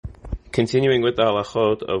Continuing with the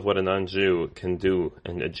halachot of what a non-Jew can do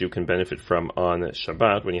and a Jew can benefit from on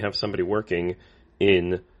Shabbat when you have somebody working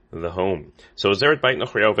in the home. So Zeret Beit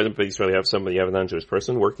Nachriya, if Israel you have a non-Jewish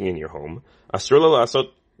person working in your home, Asur lo la'asot,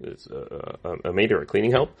 it's a maid or a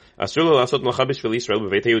cleaning help, Asur lo la'asot malacha b'shvil Yisrael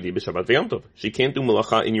b'veit Yehudi b'Shabbat v'Yom Tov. She can't do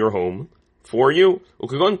malacha in your home for you.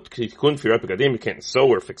 You can't sew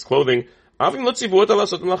or fix clothing.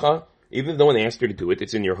 Even if no one asked her to do it,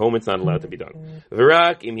 it's in your home, it's not allowed to be done.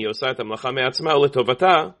 If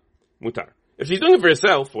she's doing it for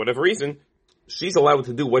herself, for whatever reason, she's allowed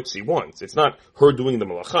to do what she wants. It's not her doing the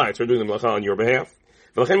malacha, it's her doing the malacha on your behalf.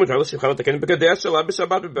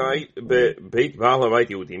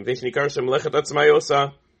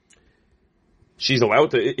 She's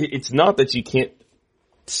allowed to, it's not that she can't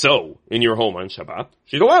sew in your home on Shabbat.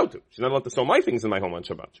 She's allowed to. She's not allowed to sew my things in my home on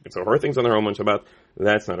Shabbat. She can sew her things on her home on Shabbat.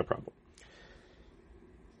 That's not a problem.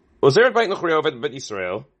 Again,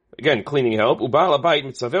 cleaning help. And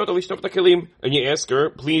you ask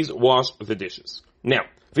her, please wash the dishes. Now,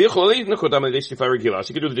 she could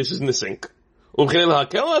do the dishes in the sink.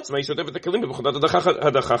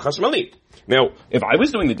 Now, if I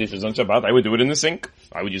was doing the dishes on Shabbat, I would do it in the sink.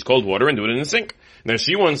 I would use cold water and do it in the sink. Now,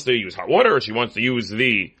 she wants to use hot water, or she wants to use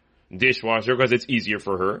the dishwasher because it's easier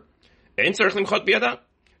for her.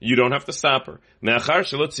 You don't have to stop her. We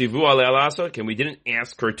didn't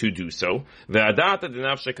ask her to do so.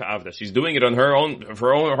 She's doing it on her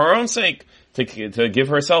own sake, to give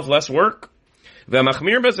herself less work.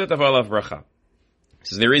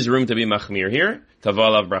 So there is room to be machmir here,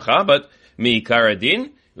 tavalav bracha, but mi'ikaradin,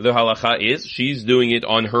 the halacha is, she's doing it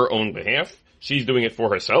on her own behalf. She's doing it for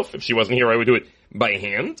herself. If she wasn't here, I would do it by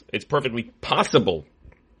hand. It's perfectly possible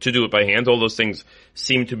to do it by hand. All those things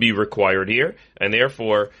seem to be required here, and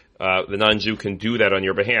therefore, the non-Jew can do that on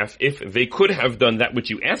your behalf. If they could have done that which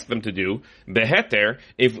you asked them to do, beheter,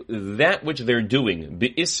 if that which they're doing,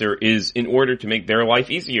 be'isser, is in order to make their life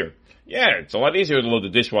easier. Yeah, it's a lot easier to load the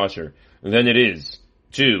dishwasher than it is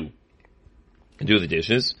to do the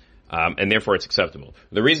dishes, and therefore it's acceptable.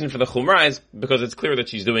 The reason for the chumrah is because it's clear that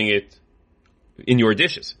she's doing it in your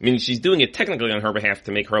dishes. Meaning she's doing it technically on her behalf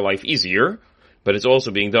to make her life easier, but it's also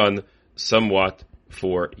being done somewhat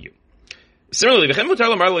for you. Similarly, and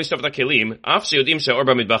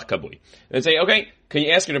say, okay, can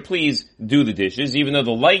you ask her to please do the dishes, even though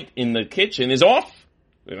the light in the kitchen is off?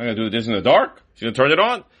 You're not going to do the dishes in the dark. She's going to turn it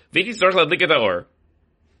on. And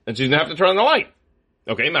she's going to have to turn on the light.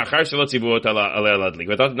 Okay,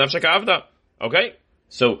 okay,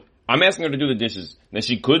 so I'm asking her to do the dishes. Now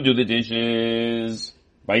she could do the dishes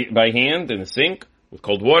by hand in the sink with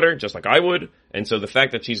cold water, just like I would. And so the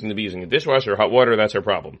fact that she's going to be using a dishwasher or hot water, that's her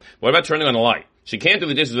problem. What about turning on the light? She can't do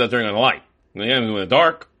the dishes without turning on the light. Now, yeah, I'm doing it in the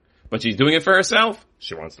dark, but she's doing it for herself.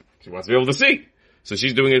 She wants to be able to see. So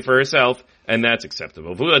she's doing it for herself, and that's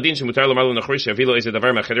acceptable. You can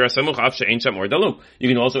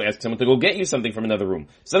also ask someone to go get you something from another room.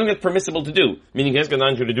 Something that's permissible to do. Meaning you ask a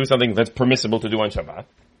non-Jew to do something that's permissible to do on Shabbat.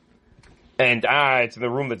 And, it's in the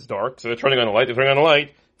room that's dark, so they're turning on the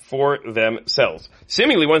light for themselves.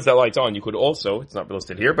 Seemingly, once that light's on, you could also, it's not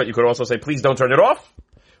listed here, but you could also say, please don't turn it off.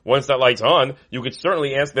 Once that light's on, you could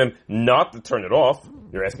certainly ask them not to turn it off.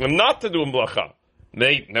 You're asking them not to do a melacha.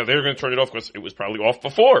 They're going to turn it off because it was probably off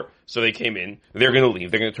before. So they came in, they're going to leave,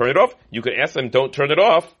 they're going to turn it off. You could ask them, don't turn it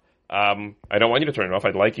off. I don't want you to turn it off,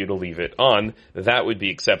 I'd like you to leave it on. That would be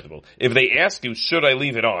acceptable. If they ask you, should I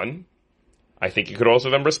leave it on? I think you could also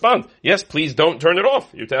then respond, yes, please don't turn it off.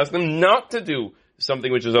 You have to ask them not to do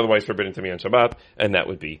something which is otherwise forbidden to me on Shabbat, and that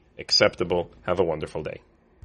would be acceptable. Have a wonderful day.